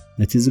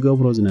ነቲ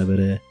ዝገብሮ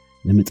ዝነበረ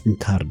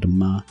ንምጥንካር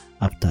ድማ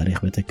ኣብ ታሪኽ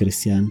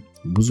ቤተክርስትያን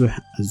ብዙሕ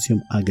ኣዝዮም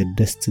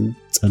ኣገደስትን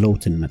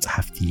ጸለውትን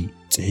መጽሓፍቲ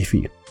ጽሒፉ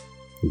እዩ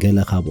ገለ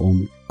ካብኦም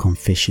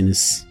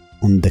Confessions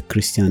on the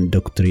Christian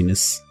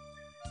Doctrines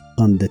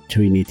on the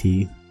Trinity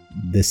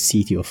the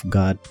City of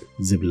God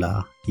ዝብላ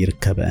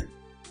ይርከበን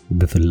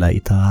ብፍላይ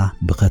እታ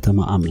ብከተማ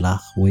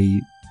ኣምላኽ ወይ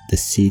the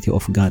City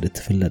of God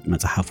እትፍለጥ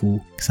መጽሓፉ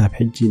ክሳብ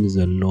ሕጂ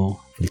ንዘሎ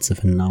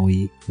ፍልስፍናዊ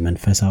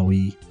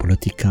መንፈሳዊ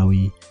ፖለቲካዊ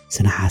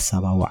ስነ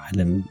ሓሳባዊ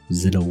ዓለም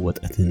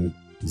ዝለወጠትን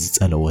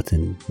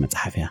ዝጸለወትን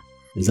መጽሓፍ እያ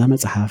እዛ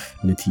መጽሓፍ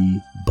ነቲ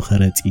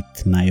ብኸረጺት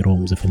ናይ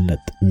ሮም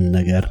ዝፍለጥ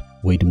ነገር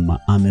ወይ ድማ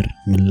ኣምር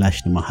ምላሽ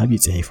ንምሃብ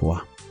ይጽሒፍዋ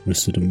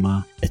ንሱ ድማ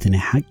እቲ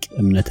ናይ ሓቂ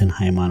እምነትን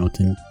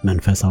ሃይማኖትን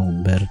መንፈሳዊ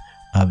እምበር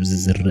ኣብ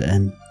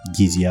ዝዝርአን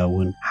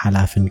ጊዜያውን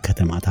ሓላፍን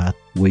ከተማታት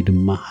ወይ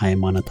ድማ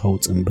ሃይማኖታዊ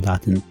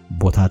ጽምብላትን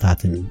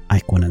ቦታታትን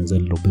ኣይኮነን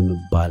ዘሎ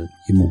ብምባል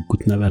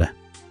ይምጉት ነበረ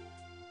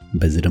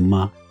በዚ ድማ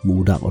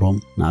ምውዳቕ ሮም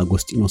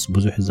ንኣጎስጢኖስ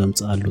ብዙሕ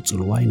ዘምጽኣሉ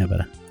ጽልዋ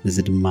ይነበረ እዚ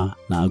ድማ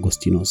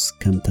ንኣጎስጢኖስ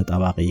ከም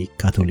ተጣባቂ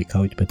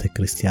ካቶሊካዊት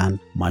ቤተክርስትያን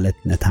ማለት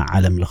ነታ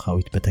ዓለም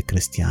ለኻዊት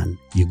ቤተክርስትያን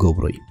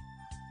ይገብሮ እዩ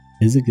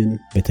እዚ ግን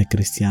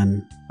ቤተክርስትያን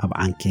ኣብ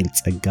ዓንኬል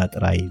ጸጋ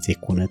ጥራይ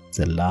ዘይኮነት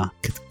ዘላ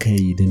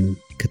ክትከይድን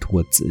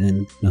ክትወጽእን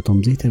ነቶም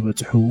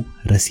ዘይተበጽሑ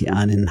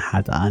ረሲኣንን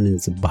ሓጣኣንን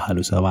ዝበሃሉ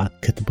ሰባት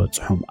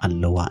ክትበጽሖም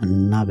ኣለዋ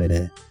እናበለ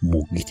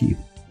ሙጊት እዩ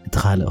እቲ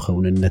ካልእ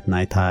ኸውንነት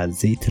ናይታ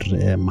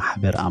ዘይትርአ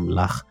ማሕበር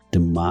ኣምላኽ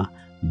ድማ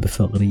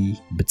ብፍቕሪ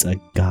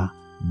ብጸጋ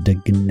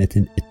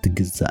ደግነትን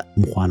እትግዛእ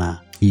ምዃና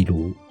ኢሉ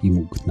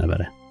ይምጉት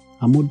ነበረ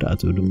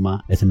ኣሞዳእቱ ድማ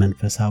እቲ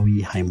መንፈሳዊ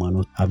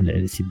ሃይማኖት ኣብ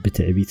ልዕልቲ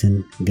ብትዕቢትን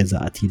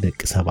ገዛእቲ ደቂ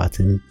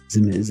ሰባትን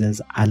ዝምእዘዝ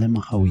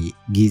ዓለማዊ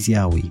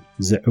ጊዜያዊ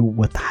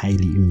ዝዕወት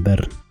ሓይሊ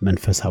እምበር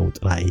መንፈሳዊ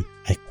ጥራይ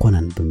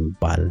ኣይኮነን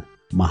ብምባል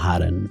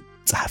መሃረን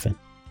ጸሓፈን።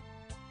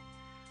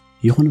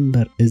 ይኹን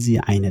እምበር እዚ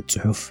ዓይነት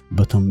ጽሑፍ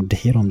በቶም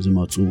ድሒሮም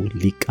ዝመጹ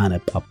ሊቃነ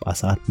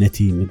ጳጳሳት ነቲ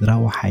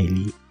ምድራዊ ሓይሊ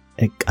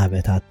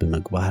ዕቃበታት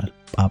ብምግባር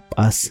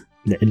ጳጳስ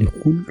ልዕሊ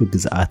ኩሉ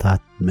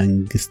ግዝኣታት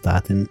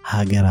መንግስታትን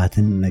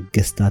ሃገራትን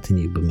ነገስታትን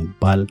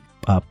ብምባል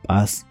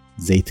ጳጳስ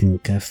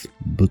ዘይትንከፍ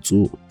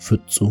ብፁዕ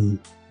ፍጹም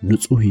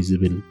ንጹህ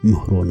ዝብል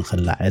ምህሮ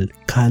ንኽላዕል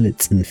ካልእ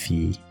ጽንፊ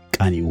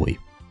ቃኒዎ እዩ።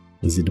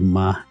 እዚ ድማ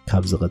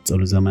ካብ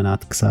ዝቐጸሉ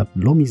ዘመናት ክሳብ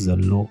ሎሚ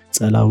ዘሎ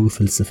ጸላዊ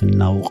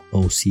ፍልስፍናዊ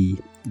ቀውሲ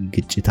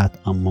ግጭታት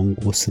ኣብ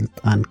መንጎ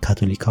ስልጣን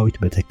ካቶሊካዊት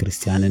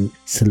ቤተክርስቲያንን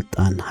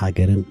ስልጣን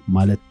ሃገርን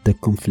ማለት the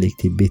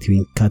conflict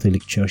between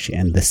Catholic Church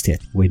and the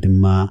state ወይ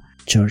ድማ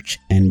Church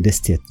and the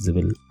state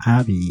ዝብል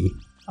ዓብይ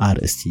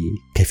ኣርእስቲ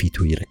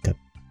ከፊቱ ይርከብ።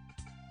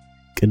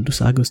 ቅዱስ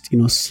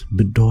ኣጎስጢኖስ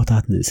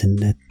ብድሆታት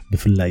ንእስነት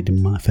ብፍላይ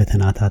ድማ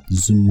ፈተናታት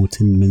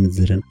ዝሙትን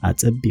ምንዝርን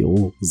ኣጸቢቑ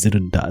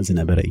ዝርዳእ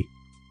ዝነበረ እዩ።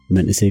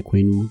 መንእሰይ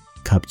ኮይኑ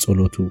ካብ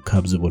ጸሎቱ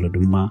ካብ ዝበሎ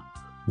ድማ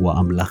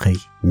ወኣምላኸይ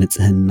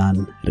ንጽህናን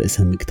ርእሰ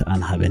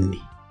ምግትኣን ሃበኒ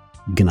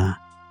ግና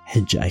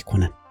ሕጂ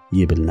ኣይኮነን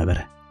ይብል ነበረ።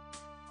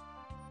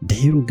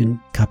 ድሒሩ ግን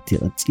ካብቲ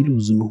ቀጺሉ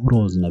ዝምህሮ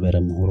ዝነበረ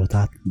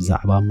ምህሮታት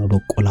ብዛዕባ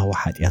መበቆላዊ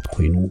ሓጢኣት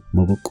ኮይኑ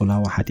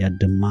መበቆላዊ ሓጢኣት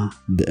ድማ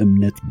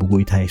ብእምነት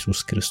ብጎይታ ኢየሱስ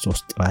ክርስቶስ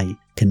ጥራይ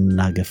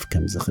ክናገፍ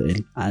ከም ዝኽእል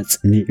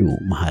ኣጽኒዑ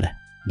መሃረ።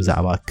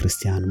 ብዛዕባ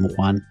ክርስቲያን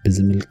ምዃን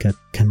ብዝምልከት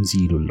ከምዚ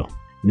ኢሉ ኣሎ፣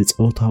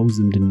 ንጾታዊ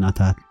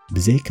ዝምድናታት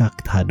ብዘይካ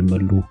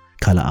ክትሃድመሉ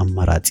ካልእ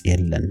ኣማራጺ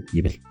የለን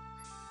ይብል።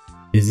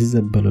 እዚ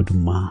ዘበሎ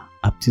ድማ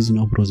ኣብቲ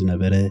ዝነብሮ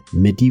ዝነበረ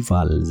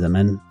ሜዲቫል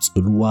ዘመን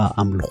ጽልዋ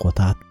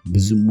ኣምልኾታት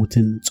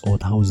ብዝሙትን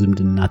ጾታዊ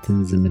ዝምድናትን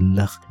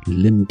ዝምለኽ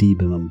ልምዲ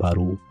ብምንባሩ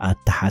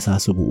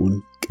ኣተሓሳስቡኡን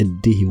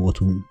ቅዲ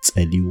ህይወቱን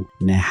ጸልዩ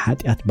ናይ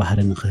ሓጢኣት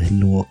ባህርን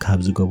ክህልዎ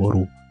ካብ ዝገበሩ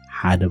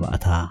ሓደ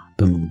ባእታ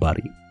ብምንባር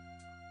እዩ።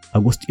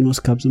 ኣጎስጢኖስ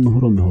ካብ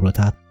ዝምህሮ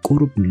ምህሮታት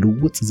ቁሩብ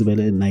ልውጥ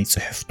ዝበለ ናይ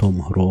ጽሕፍቶ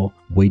ምህሮ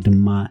ወይ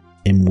ድማ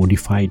a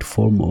modified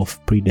form of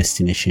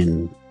predestination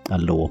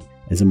ኣለዎ።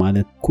 እዚ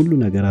ማለት ኩሉ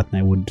ነገራት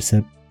ናይ ወዲ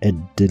ሰብ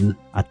ዕድል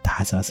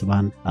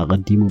ኣተሓሳስባን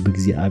ኣቐዲሙ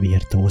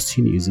ብእግዚአብሔር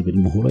ተወሲኑ እዩ ዝብል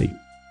ምህሮ እዩ።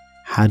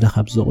 ሓደ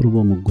ካብ ዘቕርቦ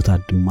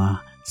ምጉታት ድማ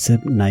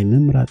ሰብ ናይ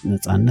ምምራጥ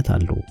ነጻነት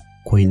ኣለዎ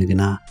ኮይኑ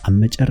ግና ኣብ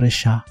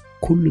መጨረሻ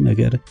ኩሉ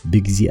ነገር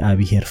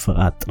ብእግዚአብሔር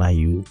ፍቓድ ጥራይ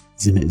እዩ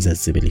ዝምእዘዝ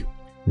ዝብል እዩ።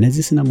 ነዚ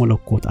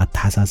ስነ-መለኮት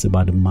ኣተሓሳስባ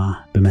ድማ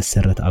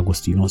ብመሰረት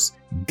ኣጎስጢኖስ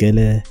ገለ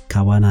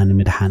ካባና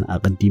ንምድሓን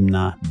ኣቐዲምና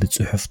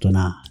ብጽሑፍቶና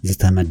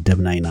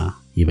ዝተመደብና ኢና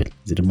ይብል።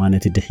 እዚ ድማ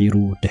ነቲ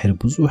ድሕሪ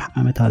ብዙሕ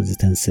ዓመታት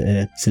ዝተንስአ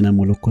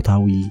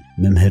ስነ-መለኮታዊ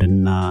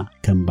መምህርና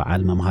ከም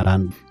በዓል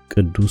መምሃራን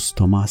ቅዱስ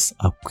ቶማስ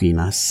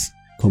ኣኩናስ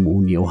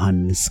ከምኡውን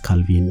ዮሐንስ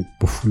ካልቪን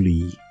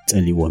ብፍሉይ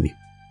ጸሊዎም እዩ።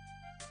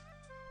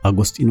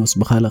 ኣጎስጢኖስ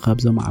ብኻልእ ካብ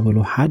ዘማዕበሎ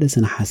ሓደ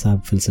ስነ ሓሳብ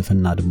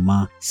ፍልስፍና ድማ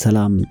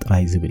ሰላም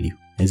ጥራይ ዝብል እዩ።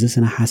 እዚ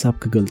ስነ ሓሳብ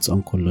ክገልጾ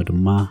እንከሎ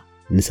ድማ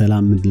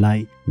ንሰላም ምድላይ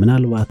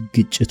ምናልባት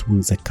ግጭት እውን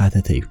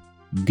ዘካተተ እዩ።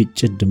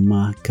 ግጭት ድማ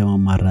ከም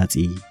ኣማራጺ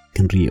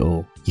ክንሪኦ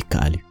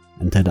ይከኣል እዩ።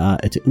 እንተ ደኣ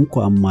እቲ እንኳ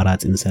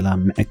ኣማራጺ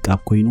ንሰላም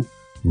ምዕቃብ ኮይኑ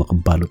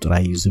ምቕባሉ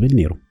ጥራይ እዩ ዝብል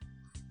ነይሩ።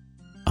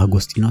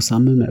 ኣጎስጢኖስ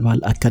ኣብ ምዕባል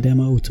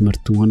ኣካዳሚያዊ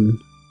ትምህርቲ እውን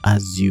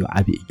ኣዝዩ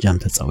ዓብይ እጃም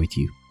ተጻዊት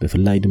እዩ።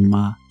 ብፍላይ ድማ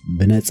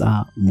ብነጻ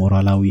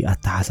ሞራላዊ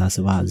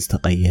ኣተሓሳስባ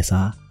ዝተቐየሳ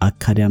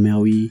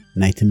ኣካዳሚያዊ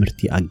ናይ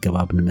ትምህርቲ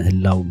ኣገባብ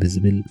ንምህላው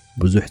ብዝብል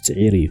ብዙሕ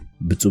ጽዒር እዩ።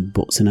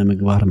 ብጽቡቕ ስነ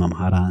ምግባር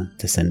መምሃራን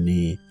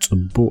ተሰነየ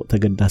ጽቡቕ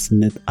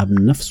ተገዳስነት ኣብ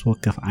ነፍስ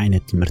ወከፍ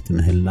ዓይነት ትምህርቲ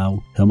ምህላው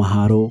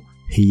ተምሃሮ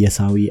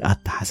ህየሳዊ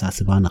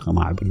ኣተሓሳስባ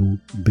ንኸማዕብሉ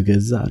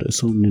ብገዛእ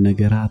ርእሶም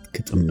ንነገራት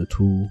ክጥምቱ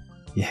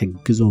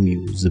ይሕግዞም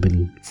እዩ ዝብል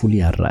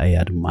ፍሉይ ኣረኣእያ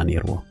ድማ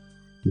ነይርዎ።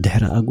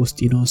 ድሕሪ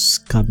ኣጎስጢኖስ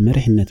ካብ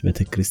መሪሕነት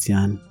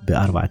ቤተክርስቲያን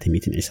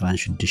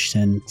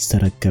ብ426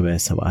 ዝተረከበ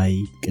ሰብኣይ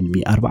ቅድሚ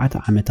 4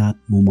 ዓመታት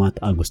ሙማት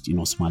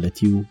ኣጎስጢኖስ ማለት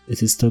እዩ። እቲ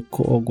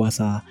ዝተከኦ ጓሳ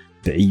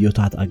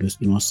ብዕዮታት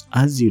ኣጎስጢኖስ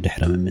ኣዝዩ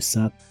ድሕሪ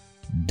ምምሳት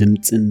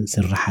ድምፅን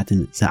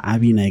ስራሓትን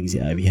ዘዓቢ ናይ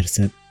እግዚአብሔር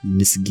ሰብ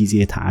ምስ ግዜ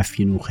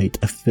ተዓፊኑ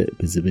ከይጠፍእ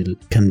ብዝብል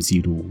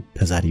ከምዚሉ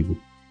ተዛሪቡ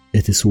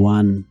እቲ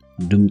ስዋን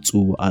ድምፁ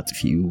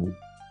ኣጥፊኡ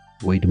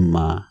ወይ ድማ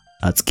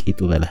ኣጽቂጡ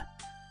በለ።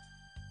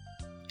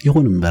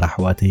 ይኹን እምበር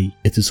ኣሕዋተይ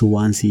እቲ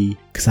ስዋንሲ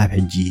ክሳብ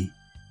ሕጂ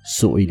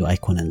ሱቕ ኢሉ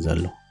ኣይኮነን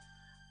ዘሎ።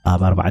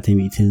 ኣብ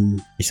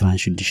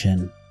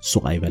 426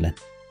 ሱቕ ኣይበለን፣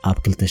 ኣብ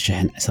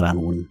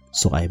 2020 እውን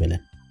ሱቕ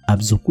ኣይበለን፣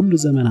 ኣብዚ ኩሉ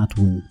ዘመናት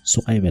እውን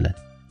ሱቕ ኣይበለን።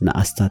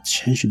 ንኣስታት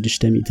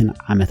 1600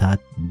 ዓመታት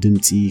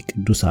ድምፂ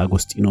ቅዱስ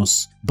ኣጎስጢኖስ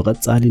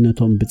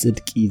ብቐጻሊነቶም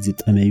ብጽድቂ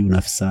ዝጠመዩ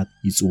ነፍሳት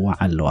ይጽዋዕ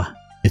ኣለዋ።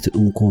 እቲ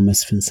እንኮ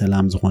መስፍን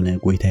ሰላም ዝኾነ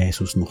ጎይታ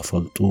ኢየሱስ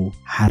ንኽፈልጡ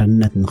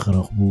ሓርነት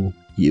ንኽረኽቡ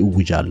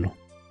ይእውጅ ኣሎ።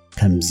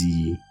 ከምዚ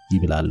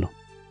ይብል ኣሎ፣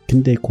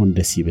 ክንደይ ኮን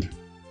ደስ ይብል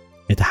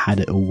እቲ ሓደ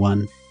እዋን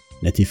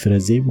ነቲ ፍረ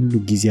ዘይብሉ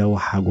ጊዜያዊ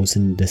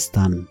ሓጎስን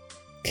ደስታን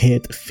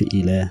ከየጥፍእ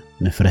ኢለ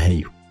ነፍረህ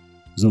እዩ።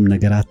 እዞም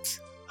ነገራት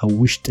ኣብ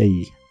ውሽጠይ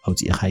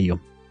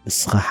ኣውፂእኻዮም፣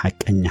 ንስኻ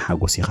ሓቀኛ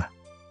ሓጎስ ኢኻ፣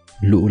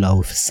 ልኡላዊ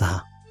ፍስሓ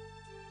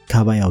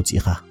ካባይ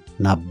ኣውፂእኻ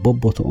ናብ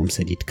ቦቦቶኦም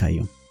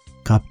ሰዲድካዮም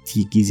ካብቲ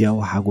ጊዜያዊ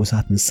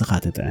ሓጎሳት ንስኻ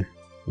ትጥዕም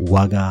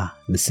ዋጋ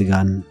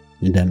ንስጋን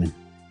ንደምን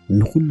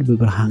ንኹሉ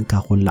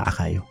ብብርሃንካ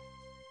ኹላዕኻዮ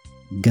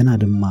ገና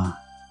ድማ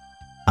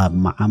ኣብ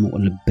መዓሙቕ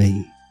ልበይ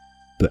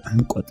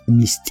ብዕምቆት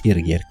ምስጢር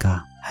ጌርካ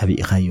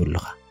ሃቢእኻዮ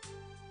ኣለኻ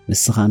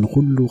ንስኻ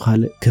ንኹሉ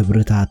ካልእ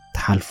ክብርታት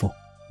ተሓልፎ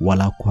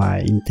ዋላ እኳ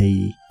እንተይ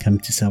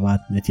ከምቲ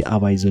ሰባት ነቲ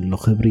ኣባይ ዘሎ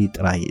ክብሪ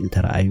ጥራይ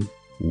እንተረኣዩ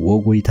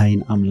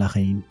ወጎይታይን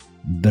ኣምላኸይን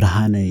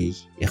ብርሃነይ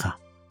ኢኻ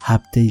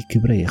ሃብተይ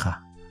ክብረይ ኢኻ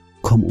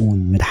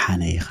ከምኡውን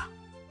ምድሓነይ ኢኻ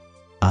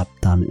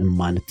ኣብታ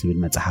ምእማን እትብል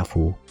መጽሓፉ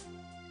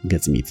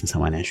ገጽ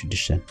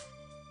 186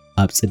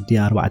 ኣብ ጽዲ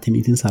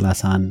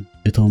 430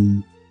 እቶም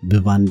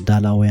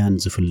ብቫንዳላውያን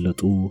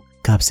ዝፍለጡ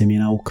ካብ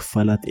ሰሜናዊ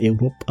ክፋላት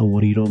ኤውሮጳ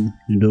ወሪሮም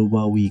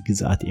ንደቡባዊ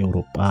ግዛት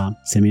ኤውሮጳ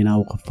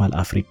ሰሜናዊ ክፋል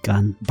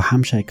ኣፍሪቃን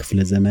ብ5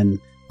 ክፍለ ዘመን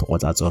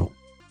ተቆጻጸሩ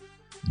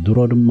ድሮ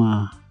ድማ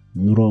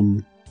ኑሮም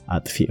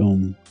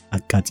ኣጥፊኦም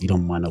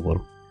ኣቃጺሎም ነበሩ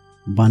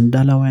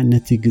ቫንዳላውያን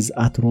ነቲ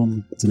ግዛት ሮም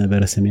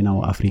ዝነበረ ሰሜናዊ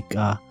ኣፍሪቃ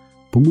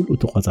ብምሉእ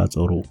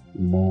ተቆጻጸሩ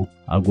እሞ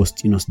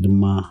ኣጎስጢኖስ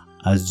ድማ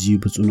ኣዝዩ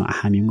ብጽኑዕ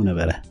ሓሚሙ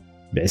ነበረ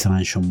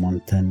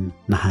ብ28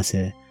 ነሐሴ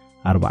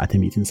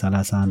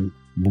 430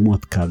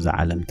 ብሞት ካብ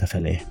ዓለም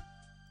ተፈለየ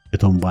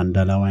እቶም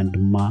ቫንዳላውያን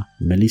ድማ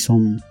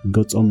መሊሶም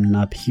ገጾም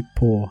ናብ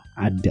ሂፖ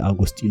ዓዲ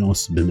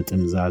ኣጎስጢኖስ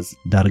ብምጥምዛዝ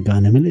ዳርጋ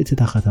ንምልእቲ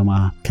ከተማ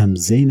ከም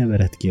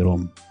ዘይነበረት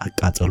ገይሮም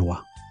ኣቃጸልዋ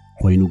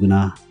ኮይኑ ግና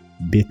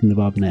ቤት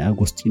ንባብ ናይ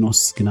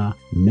ኣጎስጢኖስ ግና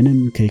ምንም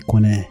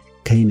ከይኮነ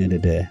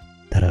ከይነደደ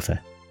ተረፈ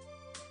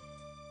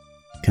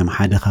ከም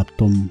ሓደ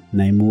ካብቶም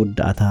ናይ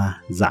መወዳእታ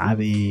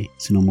ዝዓበየ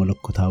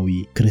ስነ-መለኮታዊ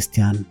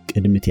ክርስቲያን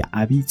ቅድሚቲ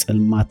ዓቢ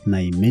ጸልማት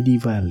ናይ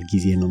ሜዲቫል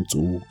ጊዜ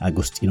መምጽኡ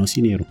ኣጎስጢኖስ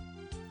ነይሩ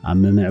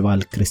ኣብ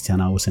ምዕባል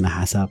ክርስቲያናዊ ስነ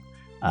ሓሳብ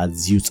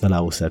ኣዝዩ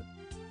ጸላው ሰብ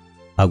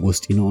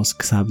ኣጎስጢኖስ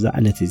ክሳብ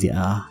ዛዕለት እዚኣ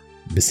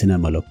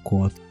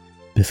ብስነ-መለኮት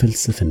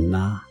ብፍልስፍና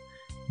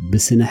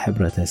ብስነ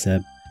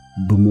ሕብረተሰብ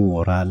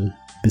ብሞራል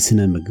ብስነ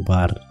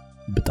ምግባር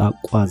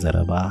ብጣቋ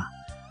ዘረባ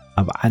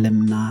ኣብ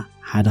ዓለምና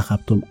ሓደ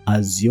ካብቶም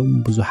ኣዝዮም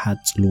ብዙሓት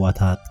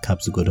ጽልዋታት ካብ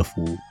ዝገደፉ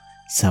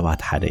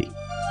ሰባት ሓደ እዩ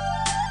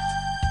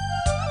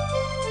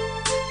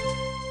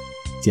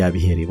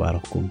እግዚአብሔር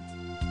ይባርክኩም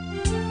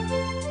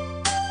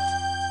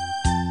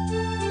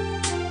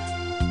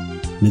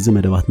ነዚ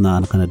መደባትና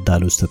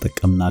ንከነዳሉ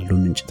ዝተጠቀምናሉ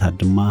ምንጭታት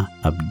ድማ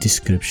ኣብ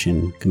ዲስክሪፕሽን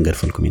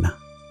ክንገድፈልኩም ኢና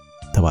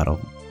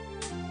ተባረኩ